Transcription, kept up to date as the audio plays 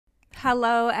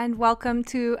Hello and welcome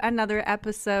to another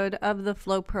episode of the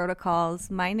Flow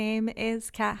Protocols. My name is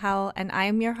Kat Howell and I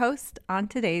am your host on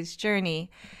today's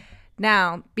journey.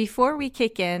 Now, before we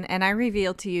kick in and I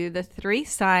reveal to you the 3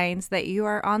 signs that you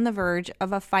are on the verge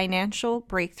of a financial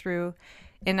breakthrough,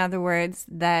 in other words,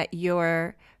 that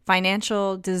your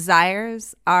financial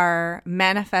desires are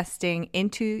manifesting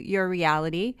into your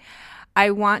reality,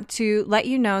 I want to let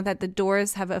you know that the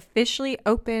doors have officially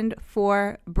opened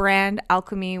for Brand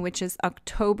Alchemy, which is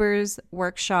October's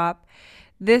workshop.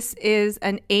 This is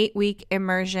an 8-week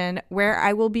immersion where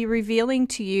I will be revealing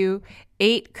to you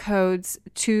 8 codes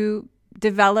to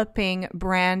developing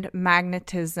brand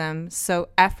magnetism, so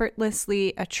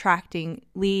effortlessly attracting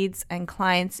leads and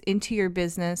clients into your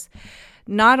business.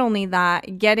 Not only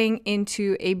that, getting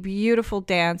into a beautiful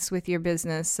dance with your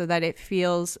business so that it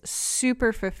feels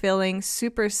super fulfilling,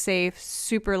 super safe,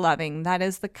 super loving. That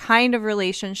is the kind of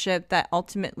relationship that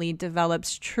ultimately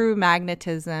develops true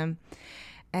magnetism.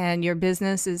 And your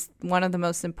business is one of the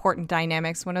most important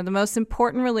dynamics, one of the most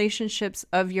important relationships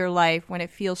of your life. When it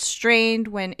feels strained,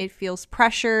 when it feels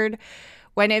pressured,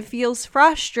 when it feels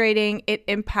frustrating, it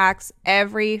impacts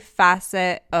every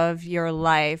facet of your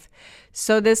life.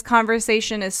 So this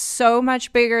conversation is so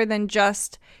much bigger than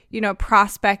just,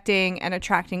 prospecting and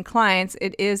attracting clients.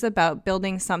 It is about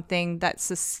building something that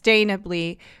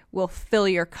sustainably will fill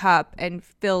your cup and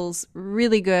feels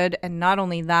really good. And not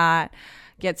only that,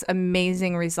 gets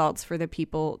amazing results for the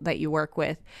people that you work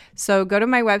with. So go to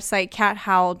my website,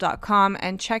 kathowell.com,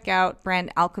 and check out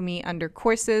Brand Alchemy under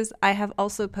courses. I have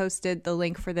also posted the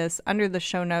link for this under the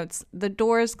show notes. The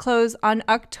doors close on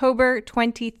October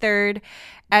 23rd,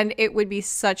 and it would be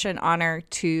such an honor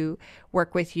to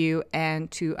work with you and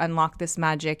to unlock this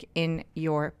magic in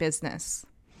your business.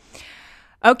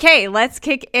 Okay, let's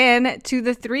kick in to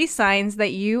the 3 signs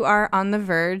that you are on the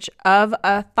verge of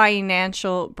a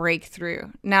financial breakthrough.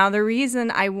 Now, the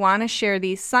reason I want to share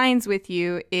these signs with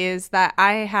you is that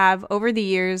I have over the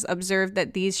years observed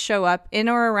that these show up in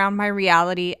or around my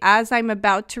reality as I'm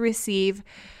about to receive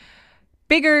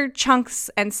bigger chunks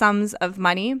and sums of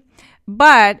money,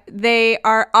 but they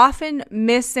are often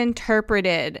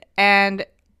misinterpreted. And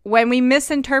when we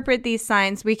misinterpret these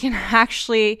signs, we can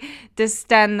actually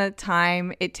distend the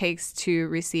time it takes to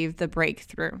receive the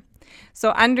breakthrough. So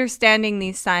understanding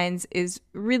these signs is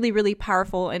really, really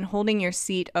powerful in holding your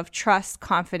seat of trust,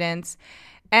 confidence,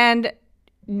 and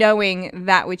knowing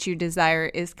that which you desire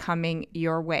is coming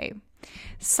your way.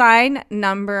 Sign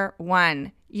number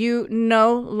 1, you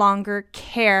no longer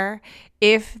care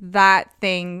if that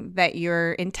thing that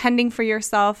you're intending for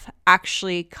yourself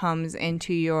actually comes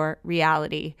into your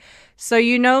reality. So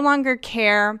you no longer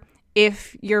care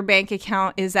if your bank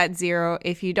account is at 0,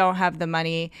 if you don't have the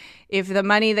money, if the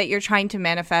money that you're trying to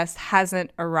manifest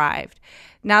hasn't arrived.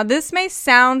 Now, this may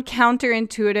sound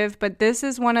counterintuitive, but this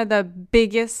is one of the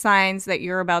biggest signs that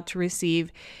you're about to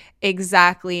receive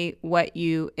exactly what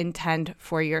you intend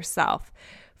for yourself.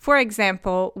 For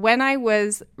example, when I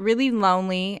was really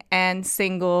lonely and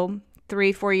single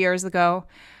 3-4 years ago,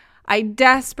 I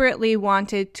desperately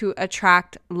wanted to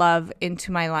attract love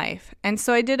into my life. And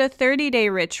so I did a 30-day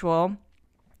ritual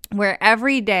where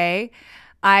every day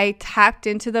I tapped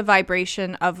into the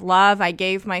vibration of love. I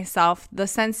gave myself the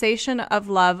sensation of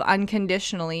love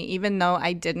unconditionally, even though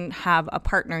I didn't have a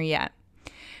partner yet.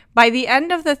 By the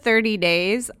end of the 30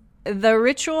 days, the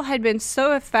ritual had been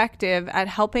so effective at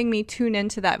helping me tune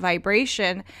into that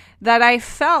vibration that I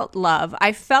felt love.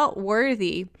 I felt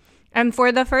worthy. And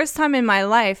for the first time in my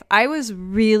life, I was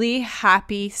really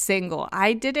happy single.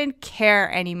 I didn't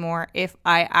care anymore if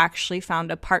I actually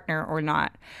found a partner or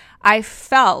not. I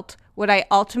felt what I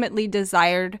ultimately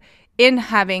desired in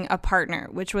having a partner,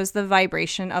 which was the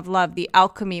vibration of love, the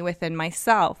alchemy within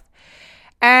myself.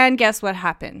 And guess what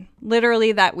happened?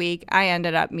 Literally that week, I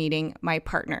ended up meeting my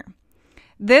partner.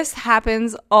 This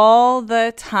happens all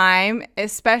the time,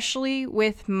 especially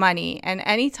with money. And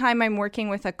anytime I'm working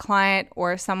with a client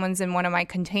or someone's in one of my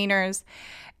containers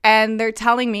and they're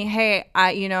telling me, hey,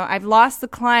 I've lost the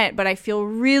client, but I feel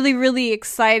really, really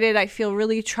excited. I feel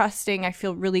really trusting. I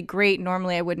feel really great.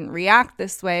 Normally I wouldn't react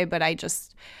this way, but I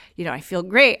just, I feel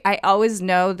great. I always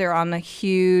know they're on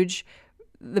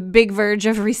the big verge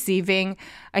of receiving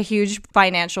a huge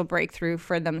financial breakthrough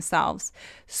for themselves.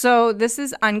 So this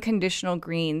is unconditional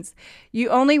greens. You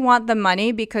only want the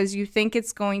money because you think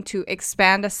it's going to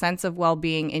expand a sense of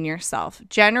well-being in yourself.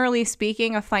 Generally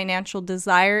speaking, a financial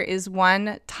desire is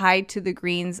one tied to the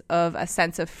greens of a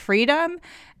sense of freedom,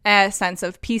 a sense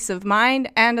of peace of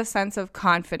mind, and a sense of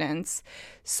confidence.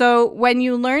 So when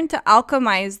you learn to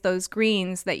alchemize those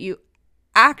greens that you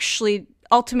actually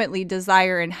ultimately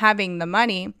desire in having the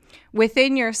money,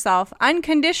 within yourself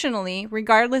unconditionally,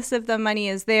 regardless if the money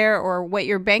is there or what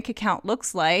your bank account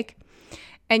looks like,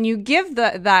 and you give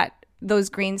those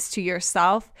greens to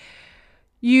yourself,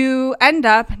 you end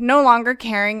up no longer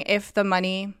caring if the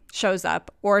money shows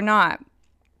up or not.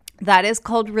 That is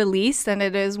called release, and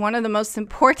it is one of the most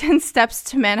important steps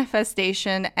to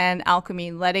manifestation and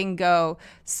alchemy, letting go,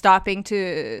 stopping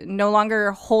to no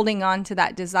longer holding on to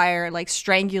that desire, like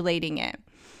strangulating it.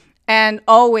 And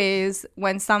always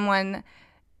when someone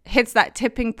hits that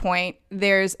tipping point,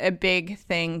 there's a big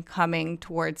thing coming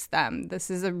towards them.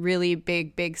 This is a really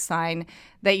big, big sign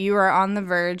that you are on the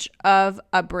verge of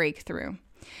a breakthrough.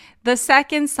 The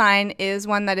second sign is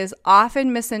one that is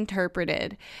often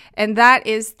misinterpreted, and that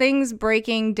is things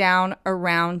breaking down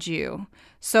around you.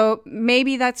 So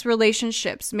maybe that's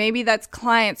relationships, maybe that's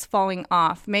clients falling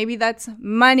off, maybe that's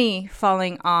money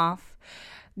falling off,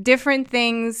 different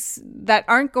things that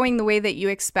aren't going the way that you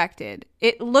expected.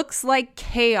 It looks like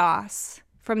chaos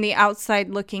from the outside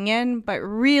looking in, but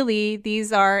really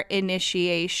these are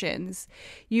initiations.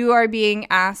 You are being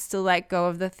asked to let go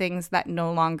of the things that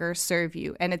no longer serve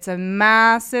you, and it's a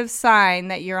massive sign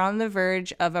that you're on the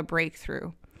verge of a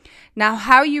breakthrough. Now,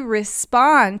 how you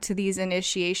respond to these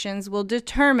initiations will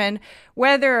determine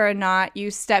whether or not you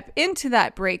step into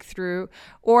that breakthrough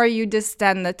or you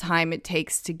distend the time it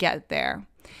takes to get there.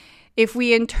 If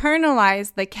we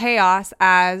internalize the chaos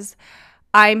as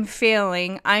I'm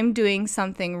failing, I'm doing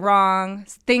something wrong,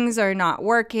 things are not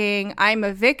working, I'm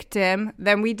a victim,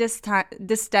 then we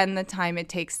distend the time it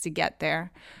takes to get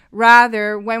there.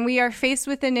 Rather, when we are faced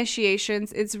with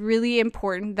initiations, it's really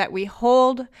important that we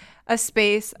hold a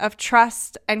space of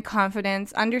trust and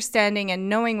confidence, understanding and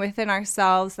knowing within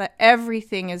ourselves that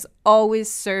everything is always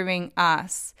serving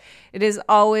us. It is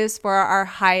always for our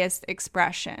highest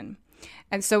expression.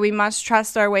 And so we must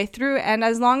trust our way through. And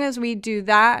as long as we do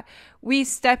that, we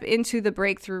step into the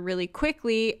breakthrough really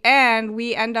quickly, and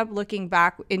we end up looking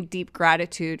back in deep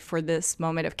gratitude for this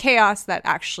moment of chaos that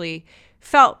actually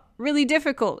felt really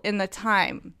difficult in the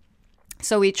time.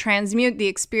 So we transmute the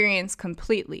experience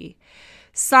completely.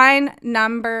 Sign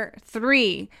number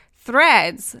 3,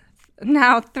 threads.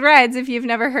 Now, threads, if you've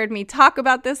never heard me talk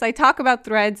about this, I talk about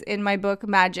threads in my book,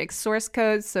 Magic Source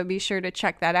Codes, so be sure to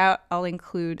check that out. I'll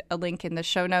include a link in the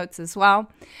show notes as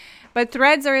well. But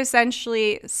threads are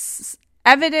essentially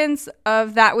evidence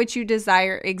of that which you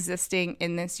desire existing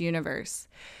in this universe.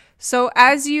 So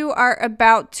as you are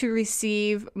about to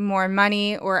receive more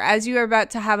money, or as you are about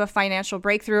to have a financial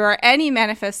breakthrough, or any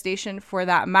manifestation for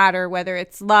that matter, whether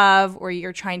it's love, or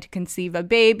you're trying to conceive a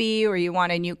baby, or you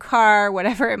want a new car,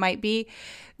 whatever it might be,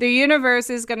 the universe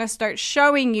is going to start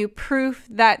showing you proof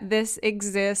that this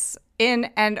exists in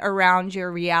and around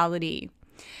your reality.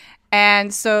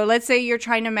 And so let's say you're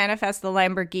trying to manifest the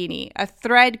Lamborghini. A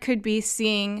thread could be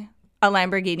seeing a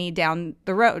Lamborghini down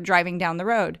the road, driving down the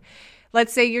road.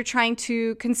 Let's say you're trying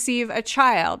to conceive a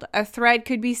child. A thread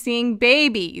could be seeing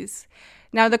babies.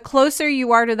 Now, the closer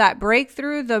you are to that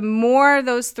breakthrough, the more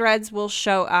those threads will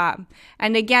show up.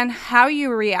 And again, how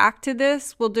you react to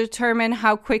this will determine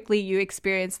how quickly you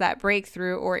experience that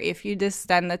breakthrough, or if you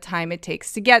distend the time it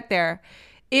takes to get there.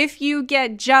 If you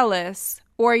get jealous,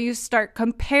 or you start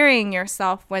comparing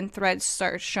yourself when threads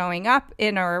start showing up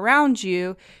in or around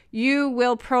you, you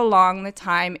will prolong the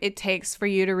time it takes for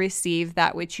you to receive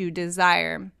that which you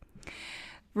desire.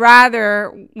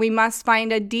 Rather, we must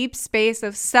find a deep space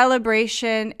of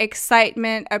celebration,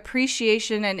 excitement,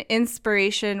 appreciation, and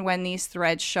inspiration when these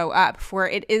threads show up. For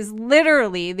it is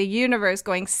literally the universe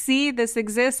going, see, this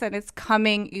exists and it's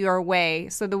coming your way.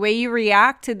 So the way you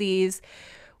react to these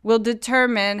will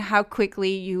determine how quickly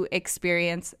you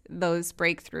experience those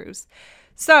breakthroughs.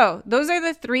 So those are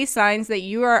the 3 signs that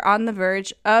you are on the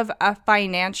verge of a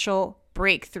financial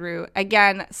breakthrough.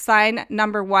 Again, sign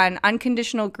number 1,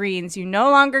 unconditional greens. You no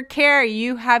longer care.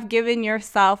 You have given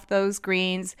yourself those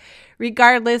greens,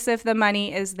 regardless if the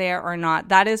money is there or not.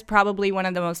 That is probably one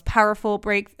of the most powerful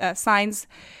signs.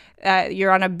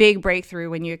 You're on a big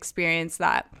breakthrough when you experience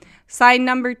that. Sign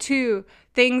number 2,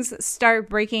 things start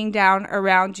breaking down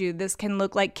around you. This can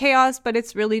look like chaos, but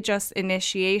it's really just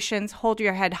initiations. Hold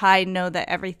your head high. Know that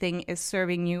everything is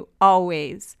serving you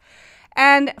always.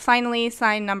 And finally,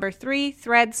 sign number 3,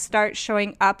 threads start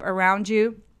showing up around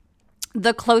you.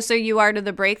 The closer you are to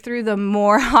the breakthrough, the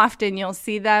more often you'll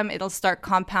see them. It'll start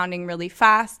compounding really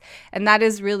fast. And that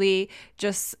is really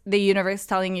just the universe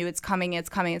telling you it's coming, it's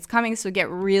coming, it's coming. So get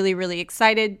really, really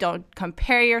excited. Don't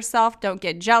compare yourself. Don't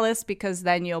get jealous, because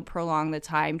then you'll prolong the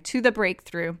time to the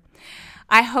breakthrough.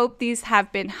 I hope these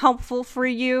have been helpful for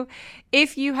you.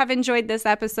 If you have enjoyed this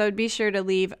episode, be sure to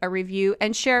leave a review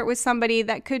and share it with somebody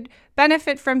that could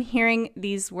benefit from hearing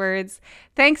these words.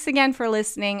 Thanks again for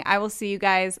listening. I will see you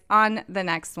guys on the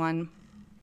next one.